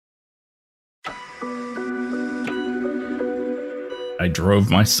I drove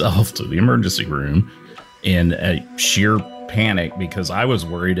myself to the emergency room in a sheer panic because I was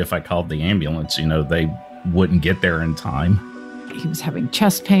worried if I called the ambulance, they wouldn't get there in time. He was having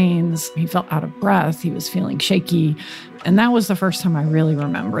chest pains. He felt out of breath. He was feeling shaky. And that was the first time I really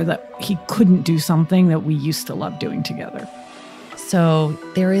remember that he couldn't do something that we used to love doing together. So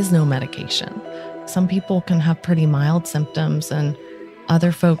there is no medication. Some people can have pretty mild symptoms and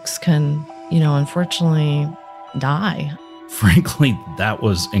other folks can, unfortunately die. Frankly, that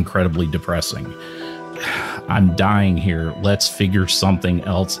was incredibly depressing. I'm dying here. Let's figure something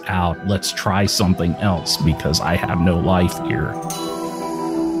else out. Let's try something else because I have no life here.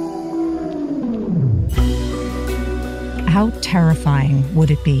 How terrifying would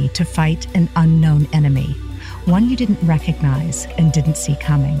it be to fight an unknown enemy, one you didn't recognize and didn't see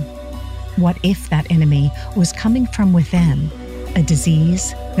coming? What if that enemy was coming from within, a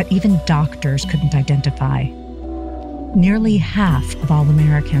disease that even doctors couldn't identify? Nearly half of all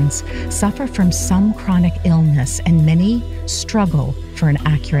Americans suffer from some chronic illness, and many struggle for an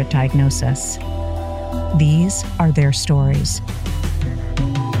accurate diagnosis. These are their stories.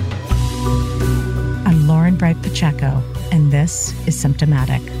 I'm Lauren Bright Pacheco, and this is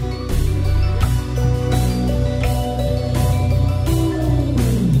Symptomatic.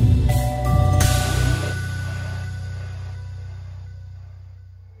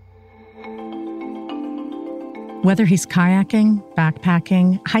 Whether he's kayaking,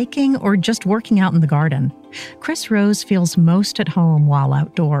 backpacking, hiking, or just working out in the garden, Chris Rose feels most at home while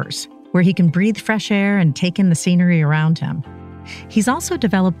outdoors, where he can breathe fresh air and take in the scenery around him. He's also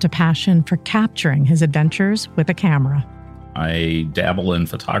developed a passion for capturing his adventures with a camera. I dabble in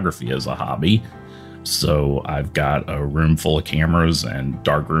photography as a hobby, so I've got a room full of cameras and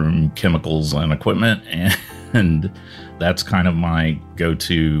darkroom chemicals and equipment, and that's kind of my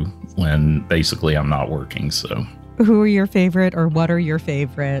go-to when basically I'm not working. So, who are your favorite, or what are your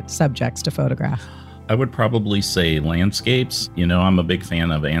favorite subjects to photograph? I would probably say landscapes. I'm a big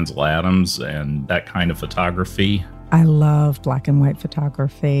fan of Ansel Adams and that kind of photography. I love black and white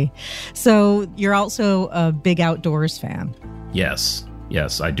photography. So you're also a big outdoors fan. Yes,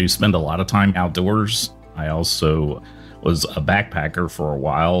 I do spend a lot of time outdoors. I also was a backpacker for a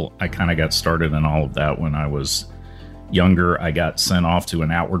while. I kind of got started in all of that when I was younger. I got sent off to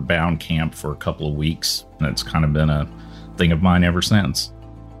an outward bound camp for a couple of weeks, and it's kind of been a thing of mine ever since.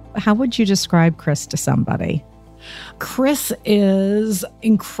 How would you describe Chris to somebody? Chris is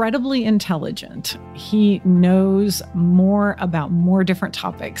incredibly intelligent. He knows more about more different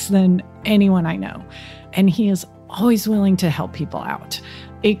topics than anyone I know. And he is always willing to help people out.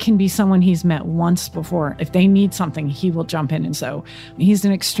 It can be someone he's met once before. If they need something, he will jump in. And so he's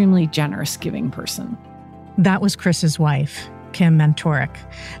an extremely generous, giving person. That was Chris's wife, Kim Mentorek.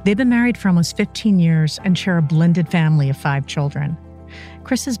 They've been married for almost 15 years and share a blended family of 5 children.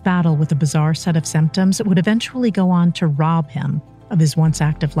 Chris's battle with a bizarre set of symptoms would eventually go on to rob him of his once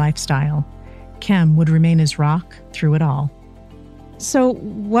active lifestyle. Kim would remain his rock through it all. So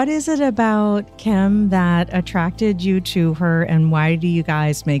what is it about Kim that attracted you to her, and why do you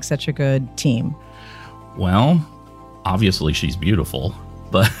guys make such a good team? Well, obviously she's beautiful,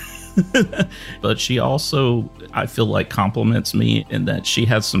 but but she also, I feel like, compliments me in that she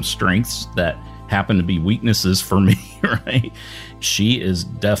has some strengths that happen to be weaknesses for me, right? She is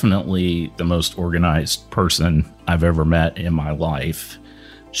definitely the most organized person I've ever met in my life.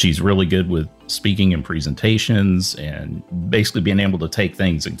 She's really good with speaking and presentations and basically being able to take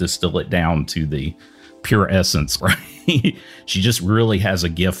things and distill it down to the pure essence, right? She just really has a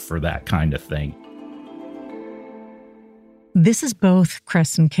gift for that kind of thing. This is both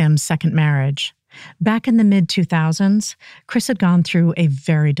Chris and Kim's second marriage. Back in the mid-2000s, Chris had gone through a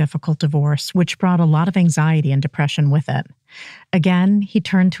very difficult divorce, which brought a lot of anxiety and depression with it. Again, he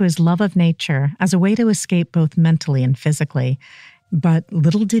turned to his love of nature as a way to escape both mentally and physically. But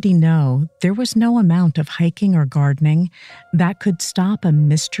little did he know, there was no amount of hiking or gardening that could stop a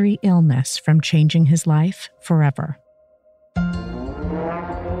mystery illness from changing his life forever.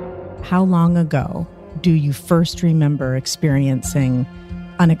 How long ago do you first remember experiencing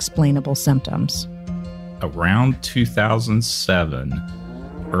unexplainable symptoms? Around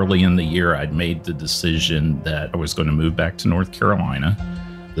 2007, early in the year, I'd made the decision that I was going to move back to North Carolina.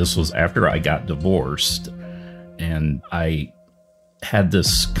 This was after I got divorced, and I had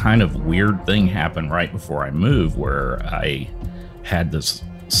this kind of weird thing happen right before I moved where I had this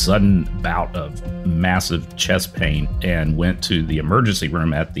sudden bout of massive chest pain and went to the emergency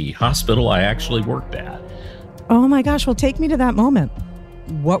room at the hospital I actually worked at. Oh my gosh, well, take me to that moment.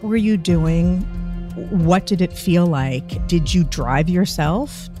 What were you doing? What did it feel like? Did you drive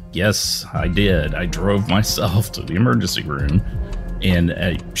yourself? Yes, I did. I drove myself to the emergency room. in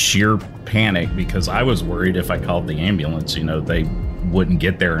a sheer panic because I was worried if I called the ambulance, they wouldn't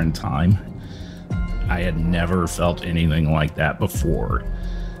get there in time. I had never felt anything like that before.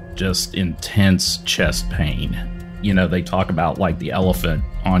 Just intense chest pain. They talk about like the elephant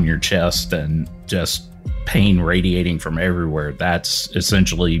on your chest and just pain radiating from everywhere. That's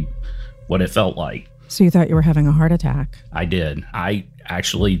essentially what it felt like. So you thought you were having a heart attack? I did. I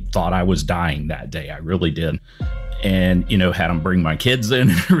actually thought I was dying that day. I really did. And, had them bring my kids in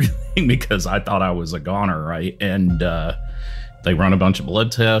and everything because I thought I was a goner, right? And they run a bunch of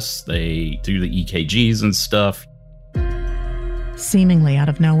blood tests. They do the EKGs and stuff. Seemingly out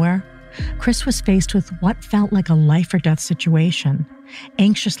of nowhere, Chris was faced with what felt like a life or death situation.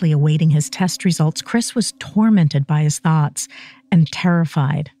 Anxiously awaiting his test results, Chris was tormented by his thoughts and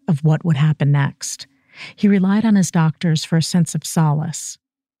terrified of what would happen next. He relied on his doctors for a sense of solace.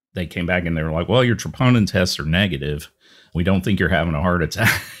 They came back and they were like, well, your troponin tests are negative. We don't think you're having a heart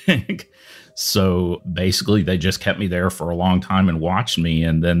attack. So basically, they just kept me there for a long time and watched me,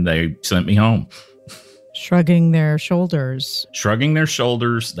 and then they sent me home. Shrugging their shoulders.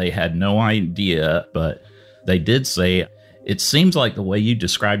 They had no idea, but they did say, it seems like the way you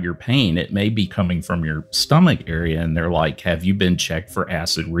describe your pain, it may be coming from your stomach area. And they're like, have you been checked for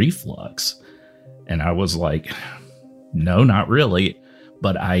acid reflux? And I was like, no, not really.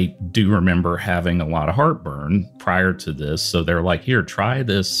 But I do remember having a lot of heartburn prior to this. So they're like, here, try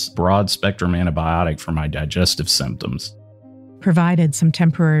this broad spectrum antibiotic for my digestive symptoms. Provided some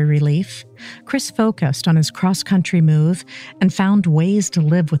temporary relief, Chris focused on his cross-country move and found ways to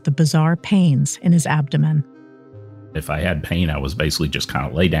live with the bizarre pains in his abdomen. If I had pain, I was basically just kind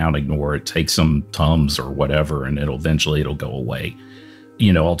of lay down, ignore it, take some Tums or whatever, and eventually it'll go away.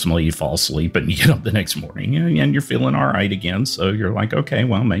 Ultimately you fall asleep and you get up the next morning and you're feeling all right again. So you're like, okay,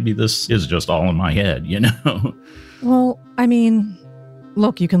 well, maybe this is just all in my head, Well, I mean,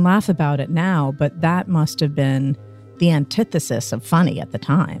 look, you can laugh about it now, but that must have been the antithesis of funny at the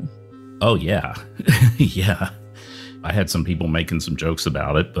time. Oh, yeah. Yeah. I had some people making some jokes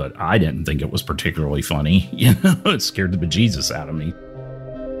about it, but I didn't think it was particularly funny. It scared the bejesus out of me.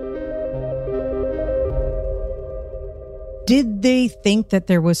 Did they think that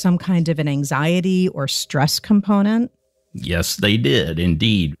there was some kind of an anxiety or stress component? Yes, they did.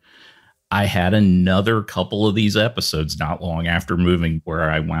 Indeed. I had another couple of these episodes not long after moving where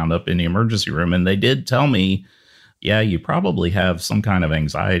I wound up in the emergency room. And they did tell me, yeah, you probably have some kind of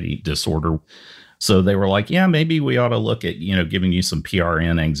anxiety disorder. So they were like, yeah, maybe we ought to look at, giving you some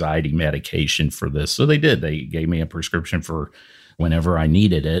PRN anxiety medication for this. So they did. They gave me a prescription for whenever I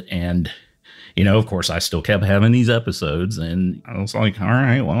needed it. And of course, I still kept having these episodes, and I was like, all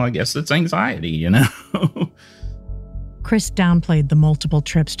right, well, I guess it's anxiety, Chris downplayed the multiple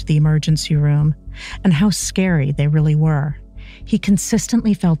trips to the emergency room and how scary they really were. He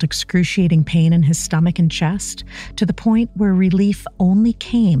consistently felt excruciating pain in his stomach and chest to the point where relief only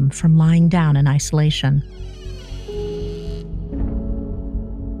came from lying down in isolation.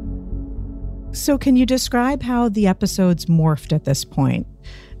 So can you describe how the episodes morphed at this point?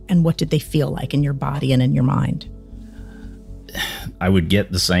 And what did they feel like in your body and in your mind? I would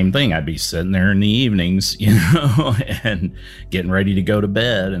get the same thing. I'd be sitting there in the evenings, and getting ready to go to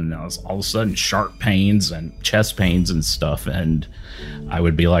bed. And all of a sudden, sharp pains and chest pains and stuff. And I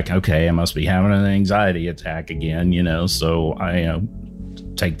would be like, okay, I must be having an anxiety attack again, So I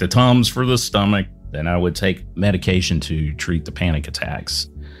take the Tums for the stomach. Then I would take medication to treat the panic attacks.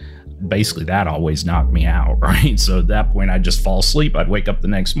 Basically, that always knocked me out, right? So at that point, I'd just fall asleep. I'd wake up the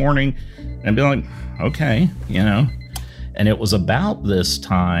next morning and be like, okay, And it was about this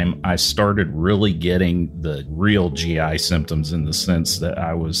time I started really getting the real GI symptoms, in the sense that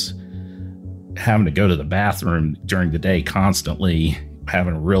I was having to go to the bathroom during the day constantly,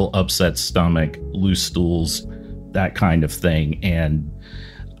 having a real upset stomach, loose stools, that kind of thing. And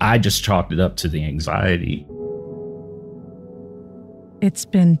I just chalked it up to the anxiety. It's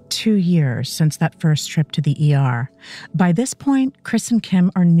been 2 years since that first trip to the ER. By this point, Chris and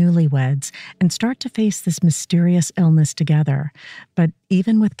Kim are newlyweds and start to face this mysterious illness together. But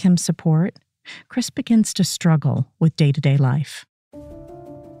even with Kim's support, Chris begins to struggle with day-to-day life.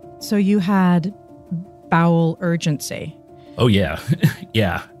 So you had bowel urgency. Oh, yeah.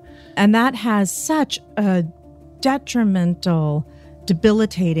 Yeah. And that has such a detrimental,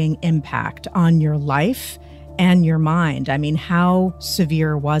 debilitating impact on your life and your mind. I mean, how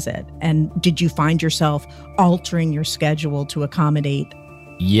severe was it? And did you find yourself altering your schedule to accommodate?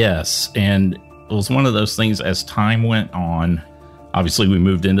 Yes. And it was one of those things as time went on. Obviously, we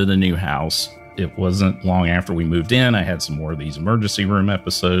moved into the new house. It wasn't long after we moved in, I had some more of these emergency room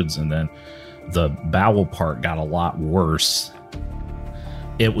episodes. And then the bowel part got a lot worse.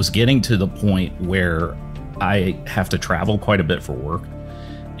 it was getting to the point where I have to travel quite a bit for work,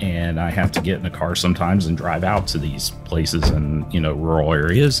 and I have to get in a car sometimes and drive out to these places in, rural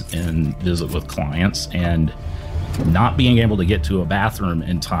areas and visit with clients, and not being able to get to a bathroom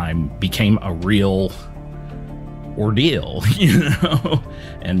in time became a real ordeal,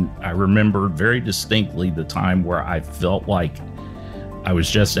 And I remember very distinctly the time where I felt like I was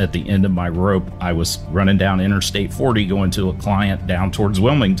just at the end of my rope. I was running down Interstate 40 going to a client down towards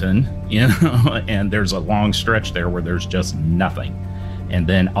Wilmington, and there's a long stretch there where there's just nothing. And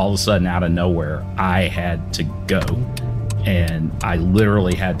then all of a sudden, out of nowhere, I had to go. And I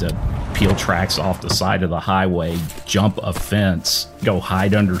literally had to peel tracks off the side of the highway, jump a fence, go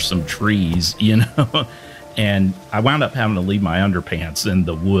hide under some trees, And I wound up having to leave my underpants in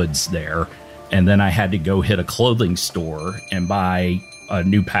the woods there. And then I had to go hit a clothing store and buy a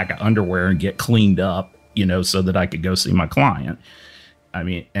new pack of underwear and get cleaned up, so that I could go see my client. I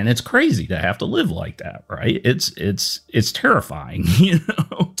mean, and it's crazy to have to live like that, right? It's terrifying,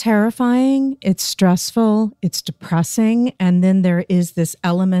 Terrifying, it's stressful, it's depressing, and then there is this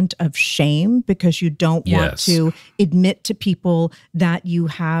element of shame because you don't want to admit to people that you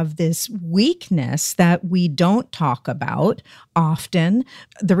have this weakness that we don't talk about often.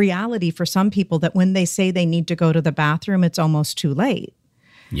 The reality for some people that when they say they need to go to the bathroom, it's almost too late.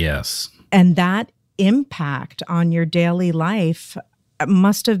 Yes. And that impact on your daily life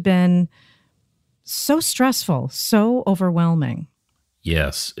must have been so stressful, so overwhelming.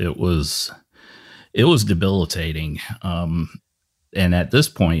 Yes, it was debilitating. And at this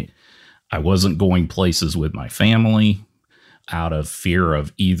point, I wasn't going places with my family out of fear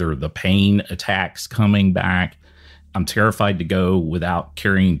of either the pain attacks coming back. I'm terrified to go without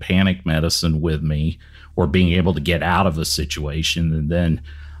carrying panic medicine with me or being able to get out of a situation. And then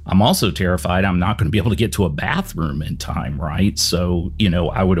I'm also terrified I'm not going to be able to get to a bathroom in time, right? So,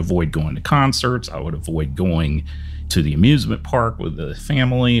 I would avoid going to concerts. I would avoid going to the amusement park with the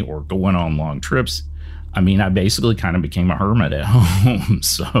family or going on long trips. I mean, I basically kind of became a hermit at home.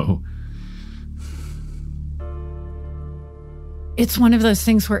 So it's one of those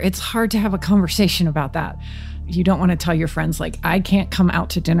things where it's hard to have a conversation about that. You don't want to tell your friends, like, I can't come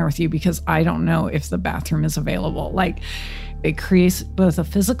out to dinner with you because I don't know if the bathroom is available. Like, it creates both a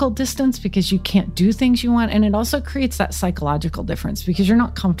physical distance because you can't do things you want, and it also creates that psychological difference because you're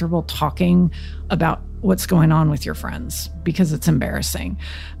not comfortable talking about what's going on with your friends because it's embarrassing.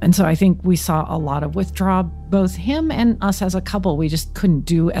 And so I think we saw a lot of withdrawal, both him and us as a couple. We just couldn't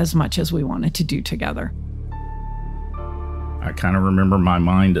do as much as we wanted to do together. I kind of remember my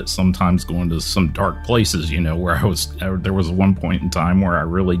mind at sometimes going to some dark places, where there was one point in time where I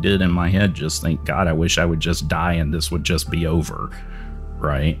really did in my head just think, God, I wish I would just die and this would just be over,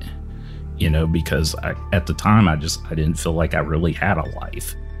 right? Because at the time I didn't feel like I really had a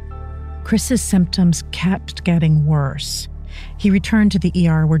life. Chris's symptoms kept getting worse. He returned to the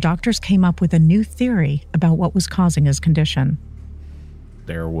ER where doctors came up with a new theory about what was causing his condition.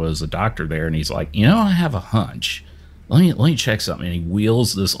 There was a doctor there and he's like, I have a hunch. Let me check something. And he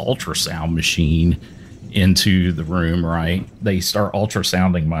wheels this ultrasound machine into the room, right? They start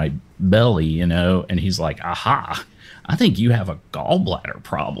ultrasounding my belly, and he's like, aha, I think you have a gallbladder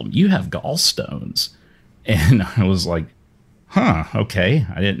problem. You have gallstones. And I was like, huh, okay.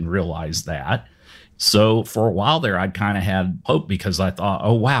 I didn't realize that. So for a while there, I'd kind of had hope because I thought,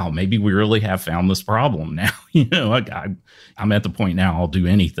 oh, wow, maybe we really have found this problem now. I'm at the point now I'll do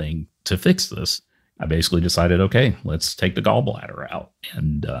anything to fix this. I basically decided, okay, let's take the gallbladder out.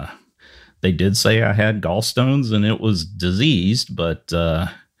 And they did say I had gallstones and it was diseased, but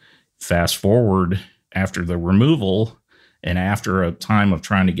fast forward after the removal and after a time of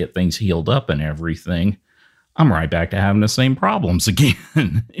trying to get things healed up and everything, I'm right back to having the same problems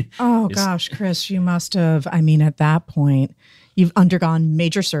again. Oh, gosh, Chris, you must have, at that point, you've undergone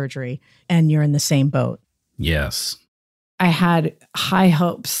major surgery and you're in the same boat. Yes. I had high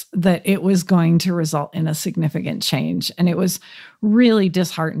hopes that it was going to result in a significant change. And it was really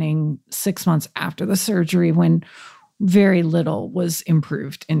disheartening 6 months after the surgery when very little was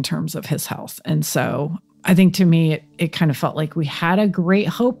improved in terms of his health. And so I think to me, it kind of felt like we had a great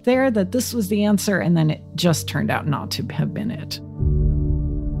hope there that this was the answer. And then it just turned out not to have been it.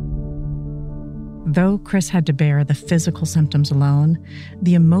 Though Chris had to bear the physical symptoms alone,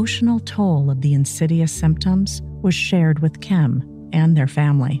 the emotional toll of the insidious symptoms was shared with Kim and their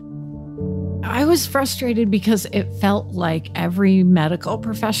family. I was frustrated because it felt like every medical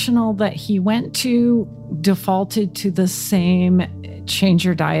professional that he went to defaulted to the same change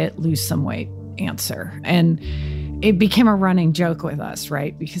your diet, lose some weight answer. And it became a running joke with us,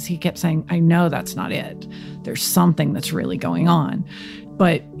 right? Because he kept saying, I know that's not it. There's something that's really going on.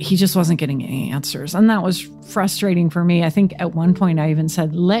 But he just wasn't getting any answers. And that was frustrating for me. I think at one point I even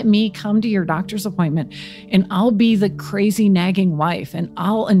said, let me come to your doctor's appointment and I'll be the crazy nagging wife and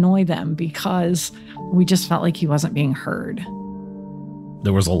I'll annoy them, because we just felt like he wasn't being heard.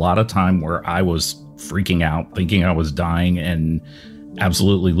 There was a lot of time where I was freaking out, thinking I was dying and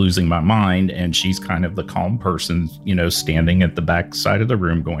absolutely losing my mind. And she's kind of the calm person, standing at the back side of the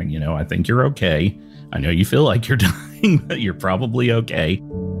room going, I think you're okay. I know you feel like you're dying, but you're probably okay.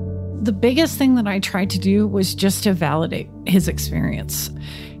 The biggest thing that I tried to do was just to validate his experience.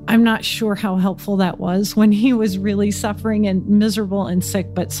 I'm not sure how helpful that was when he was really suffering and miserable and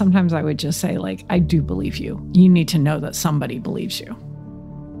sick, but sometimes I would just say, I do believe you. You need to know that somebody believes you.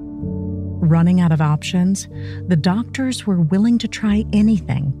 Running out of options, the doctors were willing to try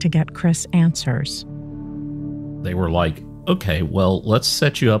anything to get Chris answers. They were like, okay, well, let's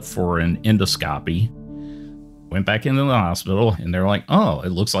set you up for an endoscopy. Went back into the hospital and they're like, oh,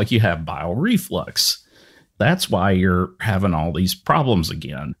 it looks like you have bile reflux. That's why you're having all these problems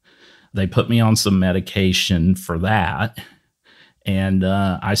again. They put me on some medication for that, and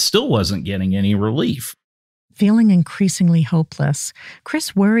I still wasn't getting any relief. Feeling increasingly hopeless,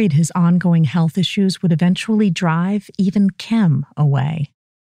 Chris worried his ongoing health issues would eventually drive even Kim away.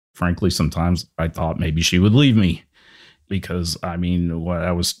 Frankly, sometimes I thought maybe she would leave me, because, what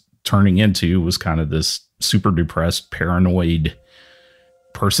I was turning into was kind of this super depressed, paranoid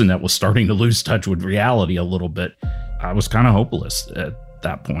person that was starting to lose touch with reality a little bit. I was kind of hopeless at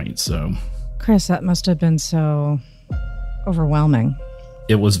that point. So, Chris, that must have been so overwhelming.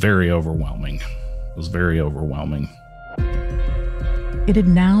 It was very overwhelming. It was very overwhelming. It had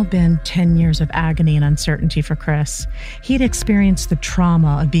now been 10 years of agony and uncertainty for Chris. He had experienced the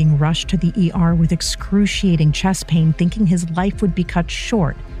trauma of being rushed to the ER with excruciating chest pain, thinking his life would be cut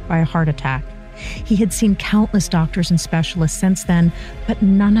short by a heart attack. He had seen countless doctors and specialists since then, but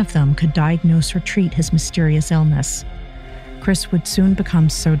none of them could diagnose or treat his mysterious illness. Chris would soon become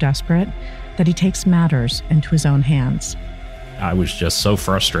so desperate that he takes matters into his own hands. I was just so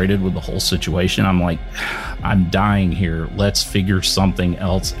frustrated with the whole situation. I'm like, I'm dying here. Let's figure something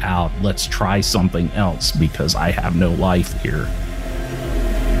else out. Let's try something else, because I have no life here.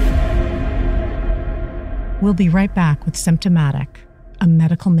 We'll be right back with Symptomatic, a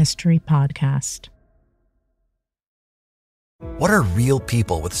medical mystery podcast. What are real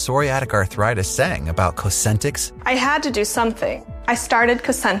people with psoriatic arthritis saying about Cosentyx? I had to do something. I started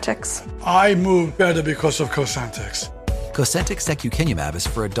Cosentyx. I moved better because of Cosentyx. Cosentyx secukinumab is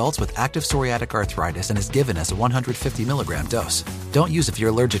for adults with active psoriatic arthritis and is given as a 150 milligram dose. Don't use if you're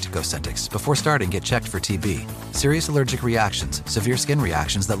allergic to Cosentyx. Before starting, get checked for TB. Serious allergic reactions, severe skin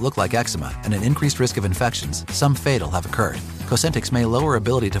reactions that look like eczema, and an increased risk of infections, some fatal, have occurred. Cosentyx may lower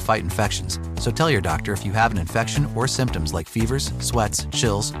ability to fight infections, so tell your doctor if you have an infection or symptoms like fevers, sweats,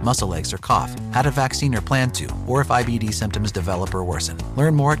 chills, muscle aches, or cough, had a vaccine or plan to, or if IBD symptoms develop or worsen.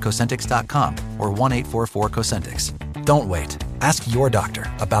 Learn more at Cosentyx.com or 1-844-COSENTYX. Don't wait. Ask your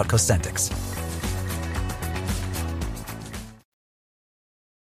doctor about Cosentyx.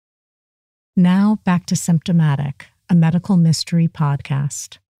 Now back to Symptomatic, a medical mystery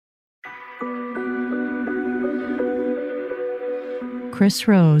podcast. Chris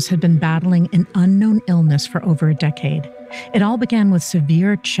Rose had been battling an unknown illness for over a decade. It all began with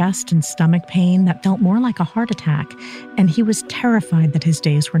severe chest and stomach pain that felt more like a heart attack, and he was terrified that his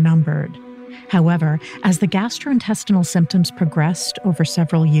days were numbered. However, as the gastrointestinal symptoms progressed over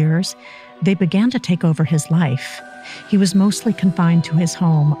several years, they began to take over his life. He was mostly confined to his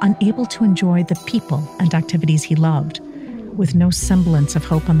home, unable to enjoy the people and activities he loved. With no semblance of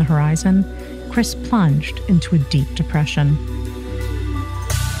hope on the horizon, Chris plunged into a deep depression.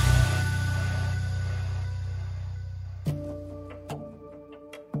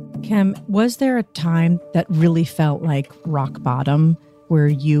 Kim, was there a time that really felt like rock bottom, where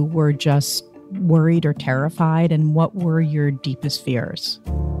you were just worried or terrified? And what were your deepest fears?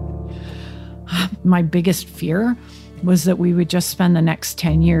 My biggest fear was that we would just spend the next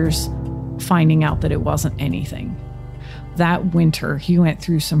 10 years finding out that it wasn't anything. That winter, he went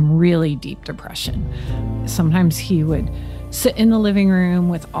through some really deep depression. Sometimes he would sit in the living room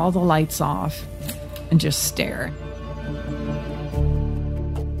with all the lights off and just stare.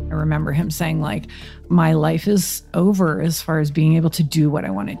 I remember him saying, my life is over as far as being able to do what I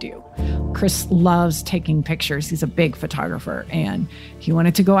want to do. Chris loves taking pictures. He's a big photographer, and he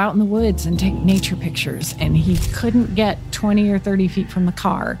wanted to go out in the woods and take nature pictures, and he couldn't get 20 or 30 feet from the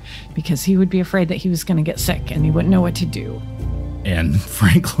car because he would be afraid that he was going to get sick and he wouldn't know what to do. And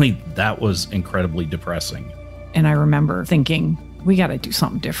frankly, that was incredibly depressing. And I remember thinking, we got to do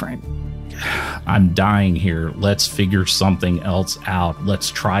something different. I'm dying here. Let's figure something else out. Let's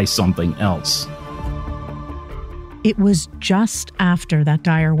try something else. It was just after that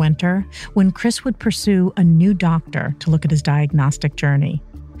dire winter when Chris would pursue a new doctor to look at his diagnostic journey.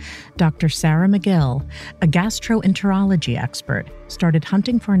 Dr. Sarah McGill, a gastroenterology expert, started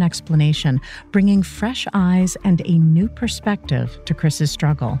hunting for an explanation, bringing fresh eyes and a new perspective to Chris's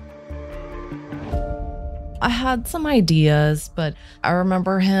struggle. I had some ideas, but I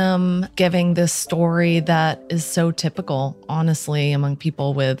remember him giving this story that is so typical, honestly, among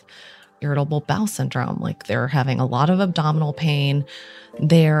people with irritable bowel syndrome. Like, they're having a lot of abdominal pain,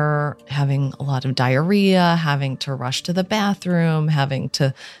 they're having a lot of diarrhea, having to rush to the bathroom, having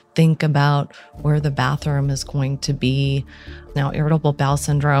to think about where the bathroom is going to be. Now, irritable bowel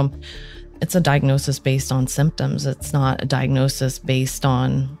syndrome, it's a diagnosis based on symptoms. It's not a diagnosis based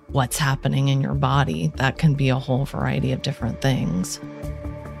on what's happening in your body. That can be a whole variety of different things.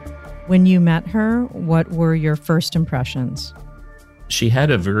 When you met her, what were your first impressions? She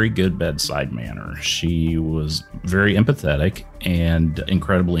had a very good bedside manner. She was very empathetic and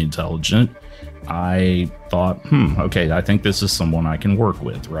incredibly intelligent. I thought, okay, I think this is someone I can work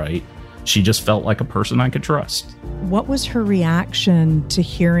with, right? She just felt like a person I could trust. What was her reaction to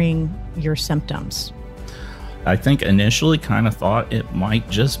hearing your symptoms? I think initially kind of thought it might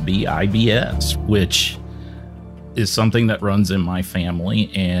just be IBS, which is something that runs in my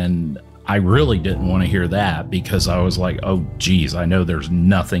family. And I really didn't want to hear that because I was like, oh, geez, I know there's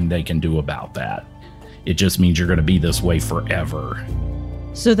nothing they can do about that. It just means you're going to be this way forever.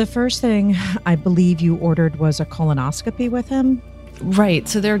 So the first thing I believe you ordered was a colonoscopy with him? Right.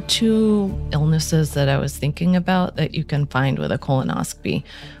 So there are two illnesses that I was thinking about that you can find with a colonoscopy.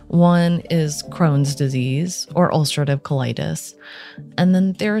 One is Crohn's disease or ulcerative colitis. And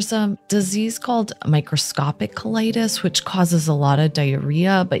then there's a disease called microscopic colitis, which causes a lot of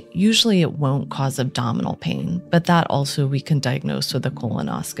diarrhea, but usually it won't cause abdominal pain. But that also we can diagnose with a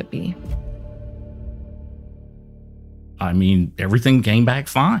colonoscopy. I mean, everything came back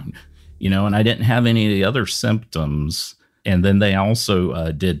fine, and I didn't have any of the other symptoms. And then they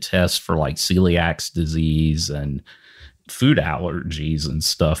also did tests for like celiac disease and food allergies and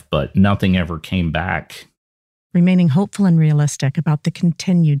stuff, but nothing ever came back. Remaining hopeful and realistic about the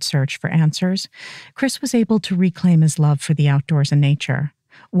continued search for answers, Chris was able to reclaim his love for the outdoors and nature.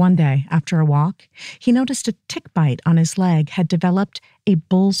 One day, after a walk, he noticed a tick bite on his leg had developed a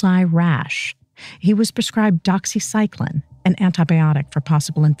bullseye rash. He was prescribed doxycycline, an antibiotic for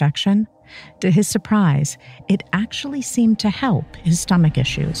possible infection. To his surprise, it actually seemed to help his stomach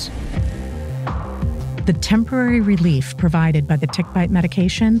issues. The temporary relief provided by the tick bite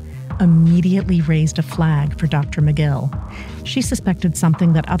medication immediately raised a flag for Dr. McGill. She suspected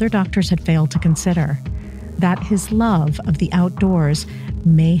something that other doctors had failed to consider, that his love of the outdoors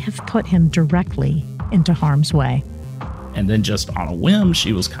may have put him directly into harm's way. And then just on a whim,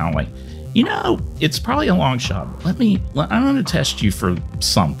 she was kind of like, it's probably a long shot. I'm going to test you for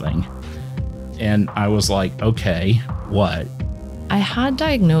something. And I was like, okay, what? I had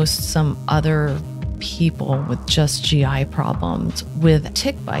diagnosed some other people with just GI problems with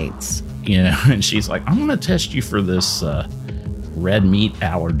tick bites. And she's like, I'm going to test you for this red meat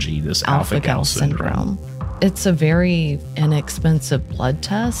allergy, this alpha-gal syndrome. It's a very inexpensive blood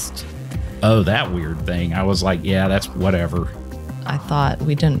test. Oh, that weird thing. I was like, yeah, that's whatever. I thought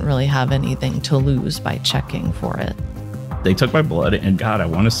we didn't really have anything to lose by checking for it. They took my blood, and God, I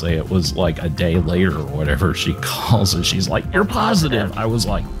want to say it was like a day later or whatever. She calls and she's like, you're positive. I was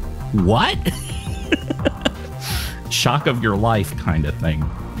like, what? Shock of your life kind of thing.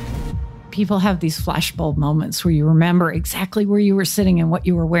 People have these flashbulb moments where you remember exactly where you were sitting and what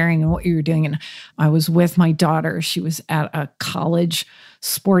you were wearing and what you were doing. And I was with my daughter. She was at a college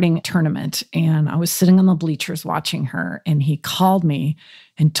sporting tournament, and I was sitting on the bleachers watching her. And he called me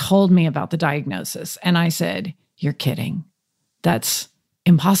and told me about the diagnosis. And I said, you're kidding. That's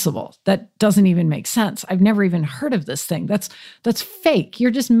impossible. That doesn't even make sense. I've never even heard of this thing. That's fake.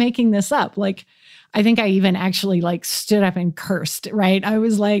 You're just making this up. Like, I think I even actually stood up and cursed, right? I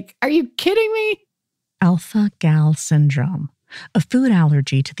was like, are you kidding me? Alpha-gal syndrome, a food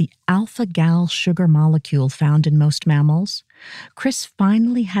allergy to the alpha-gal sugar molecule found in most mammals. Chris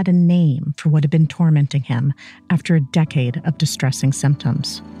finally had a name for what had been tormenting him after a decade of distressing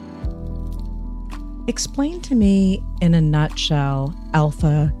symptoms. Explain to me in a nutshell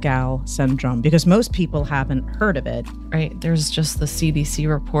alpha-gal syndrome, because most people haven't heard of it. Right. There's just the CDC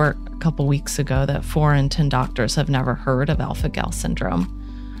report a couple weeks ago that 4 in 10 doctors have never heard of alpha-gal syndrome.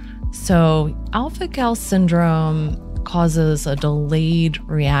 So alpha-gal syndrome causes a delayed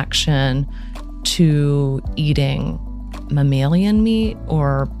reaction to eating mammalian meat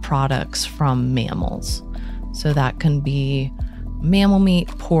or products from mammals. So that can be mammal meat,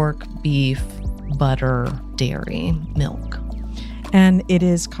 pork, beef, butter, dairy, milk. And it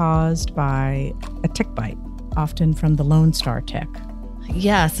is caused by a tick bite, often from the Lone Star tick.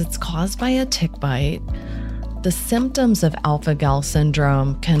 Yes, it's caused by a tick bite. The symptoms of alpha-gal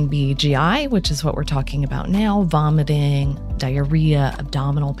syndrome can be GI, which is what we're talking about now, vomiting, diarrhea,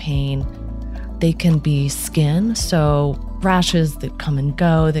 abdominal pain. They can be skin, so rashes that come and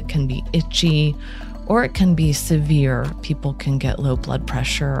go, that can be itchy, or it can be severe. People can get low blood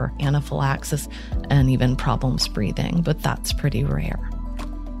pressure, anaphylaxis, and even problems breathing, but that's pretty rare.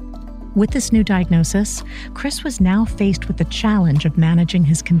 With this new diagnosis, Chris was now faced with the challenge of managing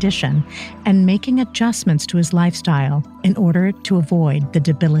his condition and making adjustments to his lifestyle in order to avoid the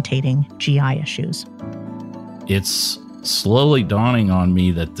debilitating GI issues. It's slowly dawning on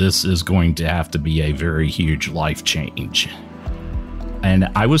me that this is going to have to be a very huge life change. And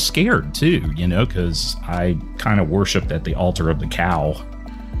I was scared too, because I kind of worshiped at the altar of the cow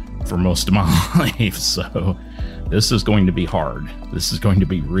for most of my life. So this is going to be hard. This is going to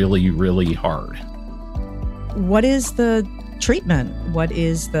be really, really hard. What is the treatment? What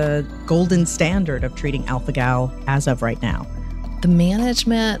is the golden standard of treating alpha-gal as of right now? The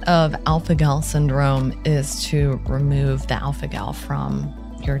management of alpha-gal syndrome is to remove the alpha-gal from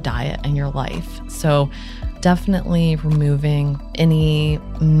your diet and your life. So definitely removing any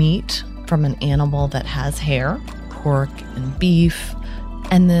meat from an animal that has hair, pork and beef.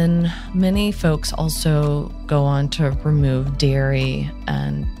 And then many folks also go on to remove dairy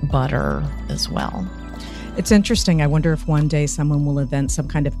and butter as well. It's interesting. I wonder if one day someone will invent some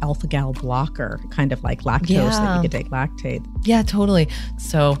kind of alpha-gal blocker, kind of like lactose that you could take lactate. Yeah, totally.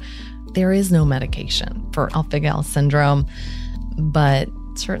 So there is no medication for alpha-gal syndrome, but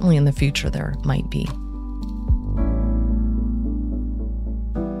certainly in the future there might be.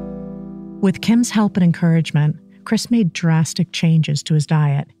 With Kim's help and encouragement, Chris made drastic changes to his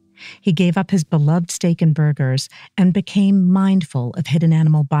diet. He gave up his beloved steak and burgers and became mindful of hidden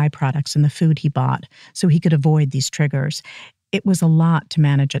animal byproducts in the food he bought so he could avoid these triggers. It was a lot to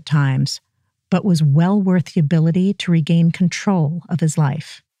manage at times, but was well worth the ability to regain control of his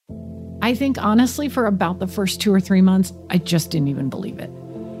life. I think honestly, for about the first 2 or 3 months, I just didn't even believe it.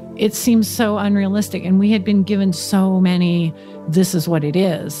 It seems so unrealistic. And we had been given so many, this is what it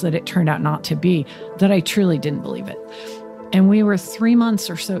is, that it turned out not to be, that I truly didn't believe it. And we were 3 months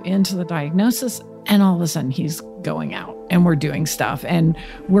or so into the diagnosis, and all of a sudden he's going out and we're doing stuff and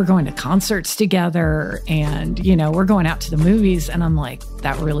we're going to concerts together and, we're going out to the movies. And I'm like,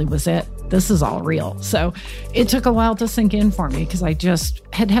 that really was it. This is all real. So it took a while to sink in for me because I just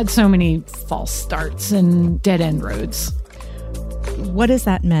had so many false starts and dead end roads. What has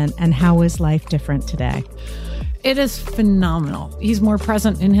that meant and how is life different today? It is phenomenal. He's more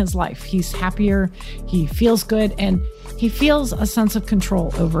present in his life. He's happier. He feels good. And he feels a sense of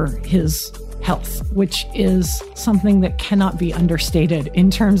control over his health, which is something that cannot be understated in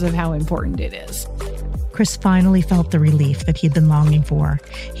terms of how important it is. Chris finally felt the relief that he'd been longing for.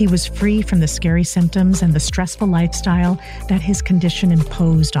 He was free from the scary symptoms and the stressful lifestyle that his condition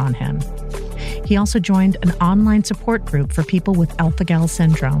imposed on him. He also joined an online support group for people with alpha-gal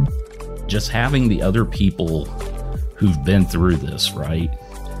syndrome. Just having the other people who've been through this, right?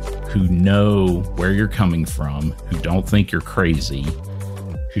 Who know where you're coming from, who don't think you're crazy,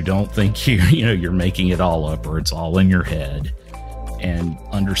 who don't think you're making it all up or it's all in your head, and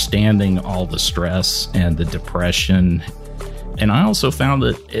understanding all the stress and the depression. And I also found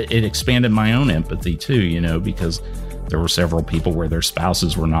that it expanded my own empathy too, because there were several people where their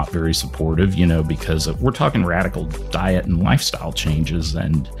spouses were not very supportive, because we're talking radical diet and lifestyle changes.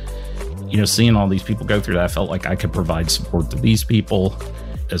 And, seeing all these people go through that, I felt like I could provide support to these people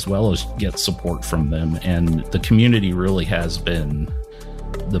as well as get support from them. And the community really has been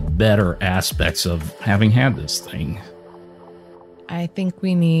the better aspects of having had this thing. I think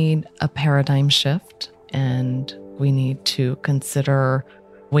we need a paradigm shift, and we need to consider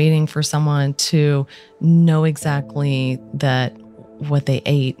waiting for someone to know exactly that what they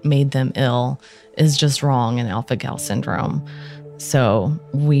ate made them ill is just wrong in alpha-gal syndrome. So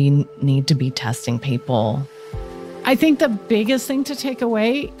we need to be testing people. I think the biggest thing to take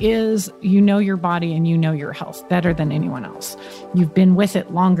away is your body and your health better than anyone else. You've been with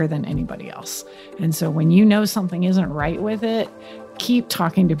it longer than anybody else. And so when something isn't right with it, keep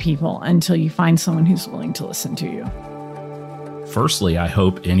talking to people until you find someone who's willing to listen to you. Firstly, I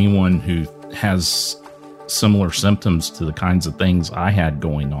hope anyone who has similar symptoms to the kinds of things I had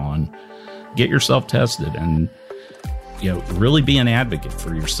going on, get yourself tested and, really be an advocate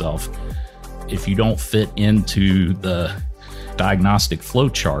for yourself. if you don't fit into the diagnostic flow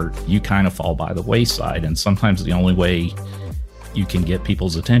chart, you kind of fall by the wayside. And sometimes the only way you can get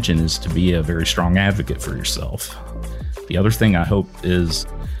people's attention is to be a very strong advocate for yourself. The other thing I hope is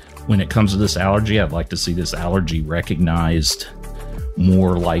when it comes to this allergy, I'd like to see this allergy recognized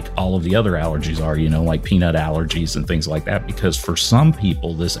more like all of the other allergies are, like peanut allergies and things like that, because for some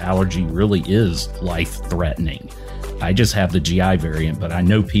people, this allergy really is life-threatening. I just have the GI variant, but I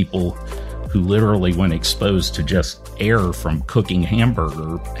know people who literally, when exposed to just air from cooking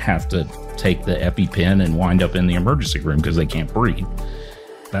hamburger, have to take the EpiPen and wind up in the emergency room because they can't breathe.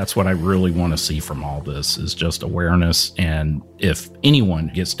 That's what I really want to see from all this, is just awareness. And if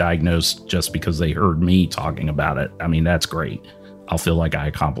anyone gets diagnosed just because they heard me talking about it, I mean, that's great. I'll feel like I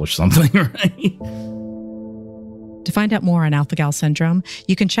accomplished something, right? To find out more on alpha-gal syndrome,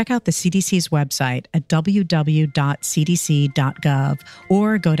 you can check out the CDC's website at www.cdc.gov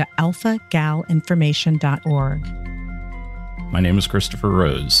or go to alphagalinformation.org. My name is Christopher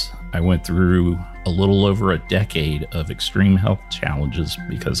Rose. I went through a little over a decade of extreme health challenges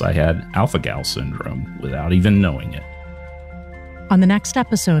because I had alpha-gal syndrome without even knowing it. On the next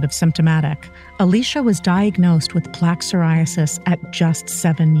episode of Symptomatic, Alicia was diagnosed with plaque psoriasis at just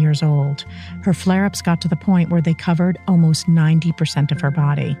 7 years old. Her flare-ups got to the point where they covered almost 90% of her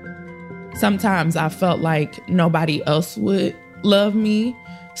body. Sometimes I felt like nobody else would love me.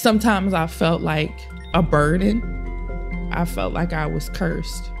 Sometimes I felt like a burden. I felt like I was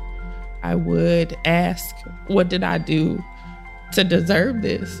cursed. I would ask, what did I do to deserve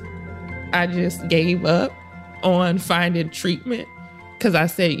this? I just gave up on finding treatment because I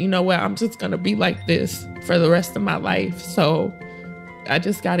said, you know what, I'm just going to be like this for the rest of my life. So I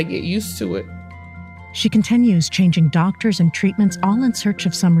just got to get used to it. She continues changing doctors and treatments, all in search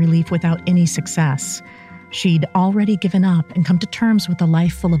of some relief without any success. She'd already given up and come to terms with a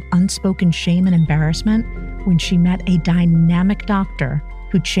life full of unspoken shame and embarrassment when she met a dynamic doctor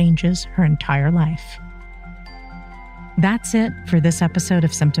who changes her entire life. That's it for this episode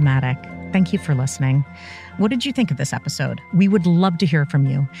of Symptomatic. Thank you for listening. What did you think of this episode? We would love to hear from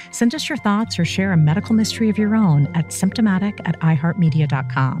you. Send us your thoughts or share a medical mystery of your own at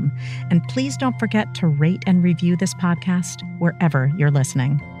symptomatic@iheartmedia.com. And please don't forget to rate and review this podcast wherever you're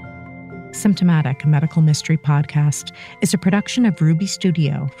listening. Symptomatic, a medical mystery podcast, is a production of Ruby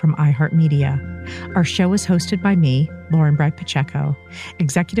Studio from iHeartMedia. Our show is hosted by me, Lauren Bright Pacheco.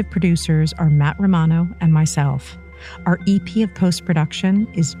 Executive producers are Matt Romano and myself. Our EP of post-production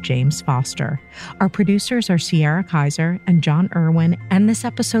is James Foster. Our producers are Sierra Kaiser and John Irwin, and this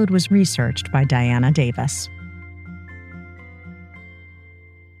episode was researched by Diana Davis.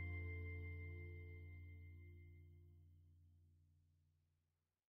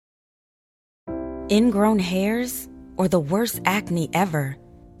 Ingrown hairs, or the worst acne ever.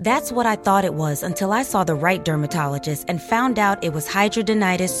 That's what I thought it was until I saw the right dermatologist and found out it was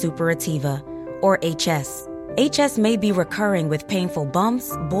hidradenitis suppurativa, or HS. HS may be recurring with painful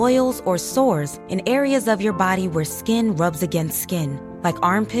bumps, boils, or sores in areas of your body where skin rubs against skin, like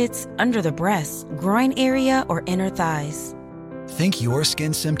armpits, under the breasts, groin area, or inner thighs. Think your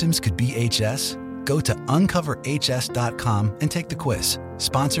skin symptoms could be HS? Go to uncoverhs.com and take the quiz.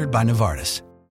 Sponsored by Novartis.